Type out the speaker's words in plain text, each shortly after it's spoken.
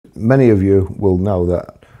many of you will know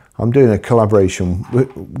that I'm doing a collaboration.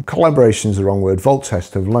 Collaboration is the wrong word.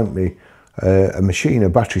 Voltest have lent me a machine, a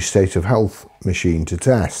battery state of health machine to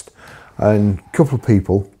test. And a couple of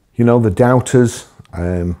people, you know, the doubters,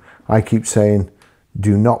 I keep saying,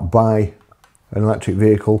 do not buy an electric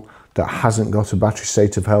vehicle that hasn't got a battery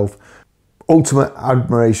state of health. Ultimate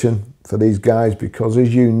admiration for these guys, because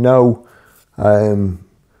as you know,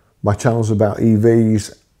 my channel's about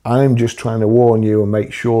EVs. I'm just trying to warn you and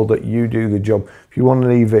make sure that you do the job. If you want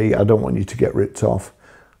an EV, I don't want you to get ripped off.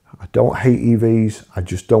 I don't hate EVs, I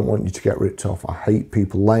just don't want you to get ripped off. I hate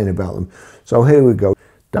people lying about them. So here we go.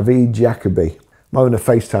 David Jacobi. I'm having a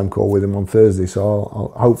FaceTime call with him on Thursday,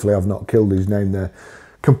 so hopefully I've not killed his name there.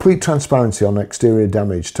 Complete transparency on exterior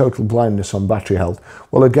damage, total blindness on battery health.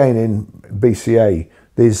 Well, again, in BCA,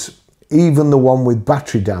 there's even the one with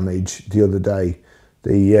battery damage the other day,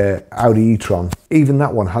 the Audi e-tron, even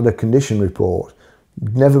that one had a condition report.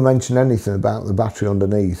 Never mentioned anything about the battery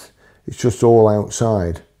underneath. It's just all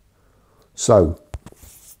outside. So,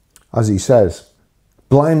 as he says,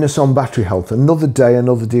 blindness on battery health. Another day,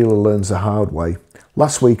 another dealer learns the hard way.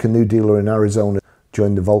 Last week, a new dealer in Arizona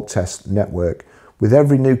joined the Voltest network. With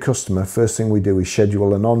every new customer, first thing we do is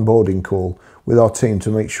schedule an onboarding call with our team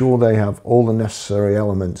to make sure they have all the necessary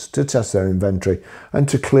elements to test their inventory and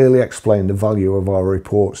to clearly explain the value of our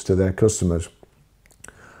reports to their customers.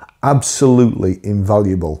 Absolutely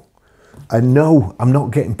invaluable. And no, I'm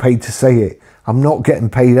not getting paid to say it. I'm not getting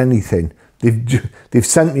paid anything. They've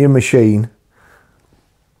sent me a machine.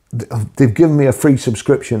 They've given me a free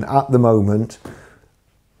subscription at the moment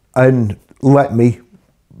and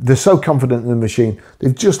they're so confident in the machine,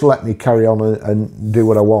 they've just let me carry on and do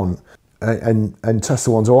what I want and test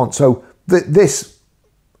the ones I want. So this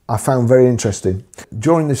I found very interesting.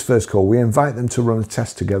 During this first call, we invite them to run a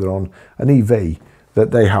test together on an EV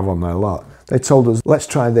that they have on their lot. They told us, let's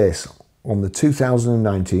try this on the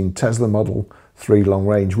 2019 Tesla Model 3 long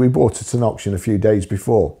range. We bought it at an auction a few days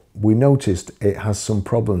before. We noticed it has some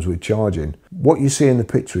problems with charging. What you see in the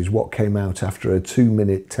picture is what came out after a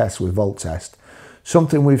 2-minute test with Voltest.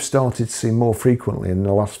 Something we've started to see more frequently in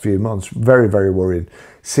the last few months. Very, very worrying.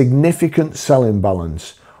 Significant cell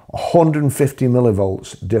imbalance. 150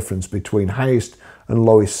 millivolts difference between highest and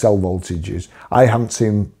lowest cell voltages. I haven't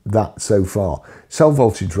seen that so far. Cell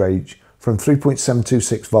voltage range from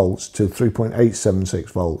 3.726 volts to 3.876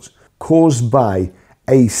 volts, caused by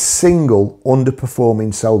a single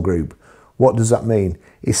underperforming cell group. What does that mean?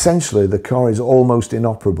 Essentially, the car is almost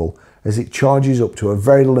inoperable as it charges up to a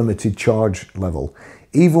very limited charge level.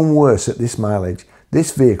 Even worse, at this mileage,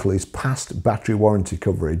 this vehicle is past battery warranty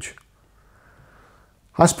coverage.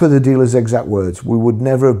 As per the dealer's exact words, we would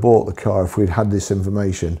never have bought the car if we'd had this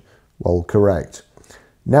information. Well, correct.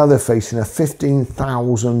 Now they're facing a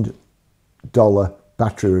 $15,000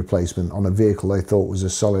 battery replacement on a vehicle they thought was a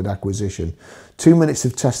solid acquisition. 2 minutes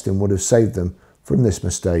of testing would have saved them from this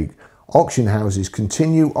mistake. Auction houses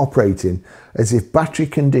continue operating as if battery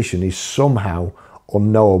condition is somehow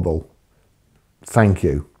unknowable. Thank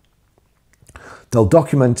you. They'll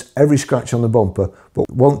document every scratch on the bumper,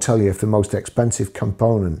 but won't tell you if the most expensive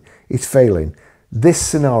component is failing. This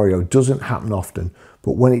scenario doesn't happen often,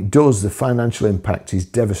 but when it does, the financial impact is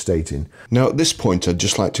devastating. Now at this point, I'd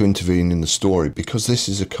just like to intervene in the story, because this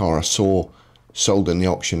is a car I saw sold in the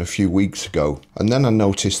auction a few weeks ago, and then I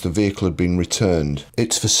noticed the vehicle had been returned.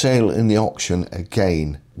 It's for sale in the auction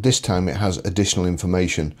again. This time it has additional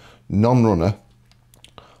information. Non-runner,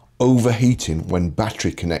 overheating when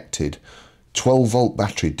battery connected, 12-volt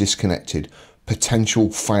battery disconnected, potential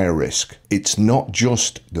fire risk. It's not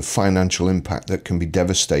just the financial impact that can be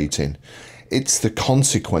devastating, it's the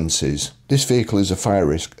consequences. This vehicle is a fire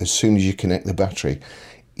risk as soon as you connect the battery.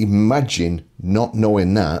 Imagine not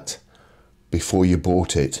knowing that before you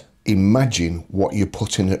bought it. Imagine what you're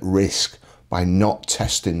putting at risk by not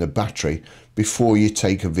testing the battery before you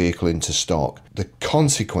take a vehicle into stock. The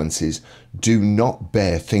consequences do not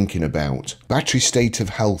bear thinking about. Battery state of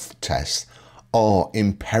health tests are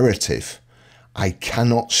imperative. I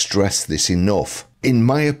cannot stress this enough. In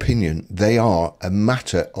my opinion, they are a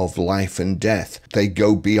matter of life and death. They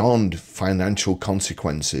go beyond financial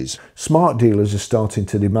consequences. Smart dealers are starting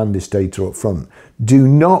to demand this data up front.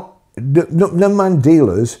 No man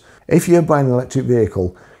dealers, if you're buying an electric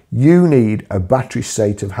vehicle, you need a battery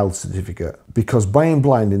state of health certificate, because buying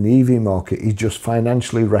blind in the EV market is just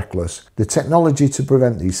financially reckless. The technology to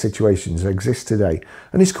prevent these situations exists today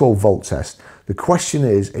and it's called Voltest. The question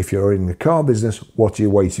is, if you're in the car business, what are you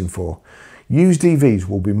waiting for? Used EVs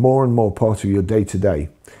will be more and more part of your day-to-day.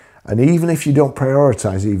 And even if you don't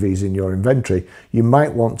prioritise EVs in your inventory, you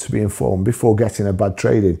might want to be informed before getting a bad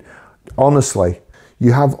trade-in. Honestly,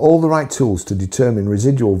 You have all the right tools to determine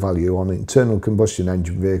residual value on internal combustion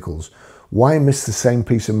engine vehicles. Why miss the same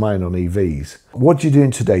peace of mind on EVs? What are you doing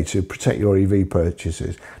today to protect your EV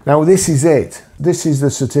purchases? Now this is it. This is the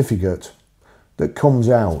certificate that comes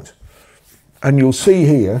out. And you'll see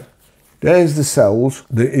here, there's the cells.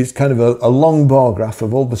 It's kind of a long bar graph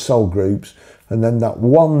of all the cell groups. And then that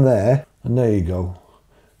one there, and there you go.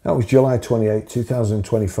 That was July 28,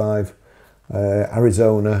 2025,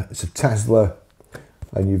 Arizona. It's a Tesla.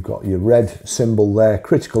 And you've got your red symbol there,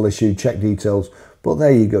 critical issue, check details. But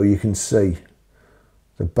there you go, you can see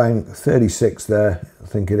the bank 36 there, I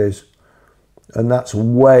think it is. And that's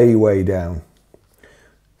way, way down.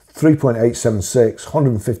 3.876,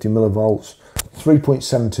 150 millivolts,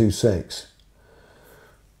 3.726.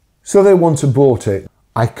 So they want to bought it.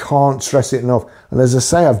 I can't stress it enough. And as I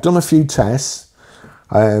say, I've done a few tests.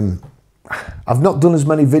 I've not done as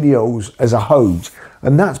many videos as I hoped.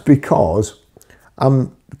 And that's because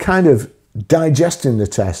I'm kind of digesting the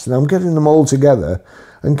tests and I'm getting them all together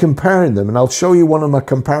and comparing them. And I'll show you one of my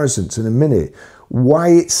comparisons in a minute, why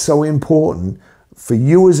it's so important for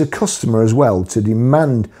you as a customer as well to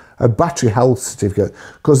demand a battery health certificate,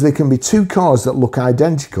 because there can be two cars that look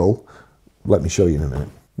identical. Let me show you in a minute.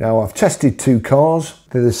 Now I've tested two cars.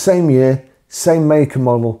 They're the same year, same make and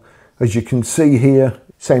model. As you can see here,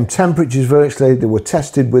 same temperatures virtually. They were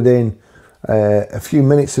tested within a few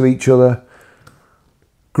minutes of each other.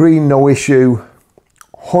 Green, no issue,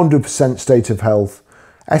 100% state of health,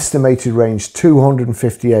 estimated range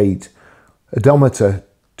 258, odometer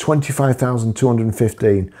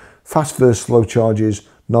 25,215, fast versus slow charges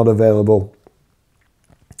not available.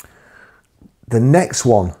 The next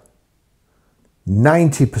one,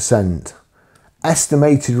 90%,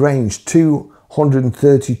 estimated range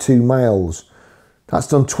 232 miles. That's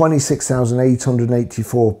done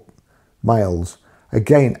 26,884 miles.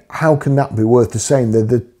 Again, how can that be worth the same?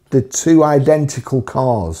 They're two identical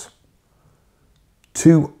cars.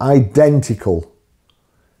 Two identical.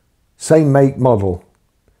 Same make, model.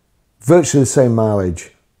 Virtually the same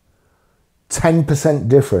mileage. 10%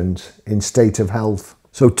 difference in state of health.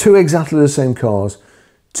 So two exactly the same cars,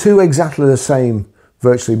 two exactly the same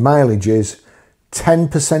virtually mileages,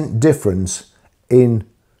 10% difference in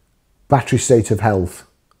battery state of health.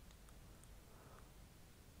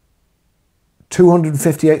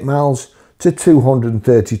 258 miles to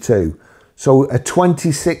 232. So a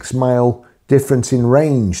 26 mile difference in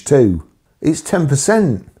range too. It's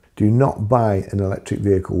 10%. Do not buy an electric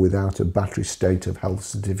vehicle without a battery state of health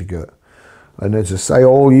certificate. And as I say,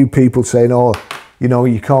 all you people saying, oh, you know,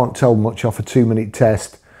 you can't tell much off a 2-minute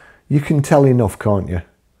test. You can tell enough, can't you?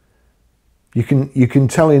 You can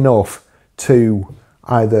tell enough to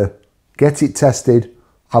either get it tested,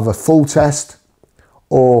 have a full test,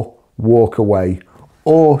 or walk away,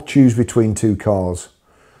 or choose between two cars.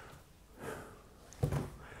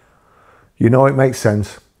 You know it makes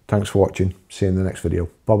sense. Thanks for watching. See you in the next video.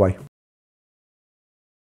 Bye bye.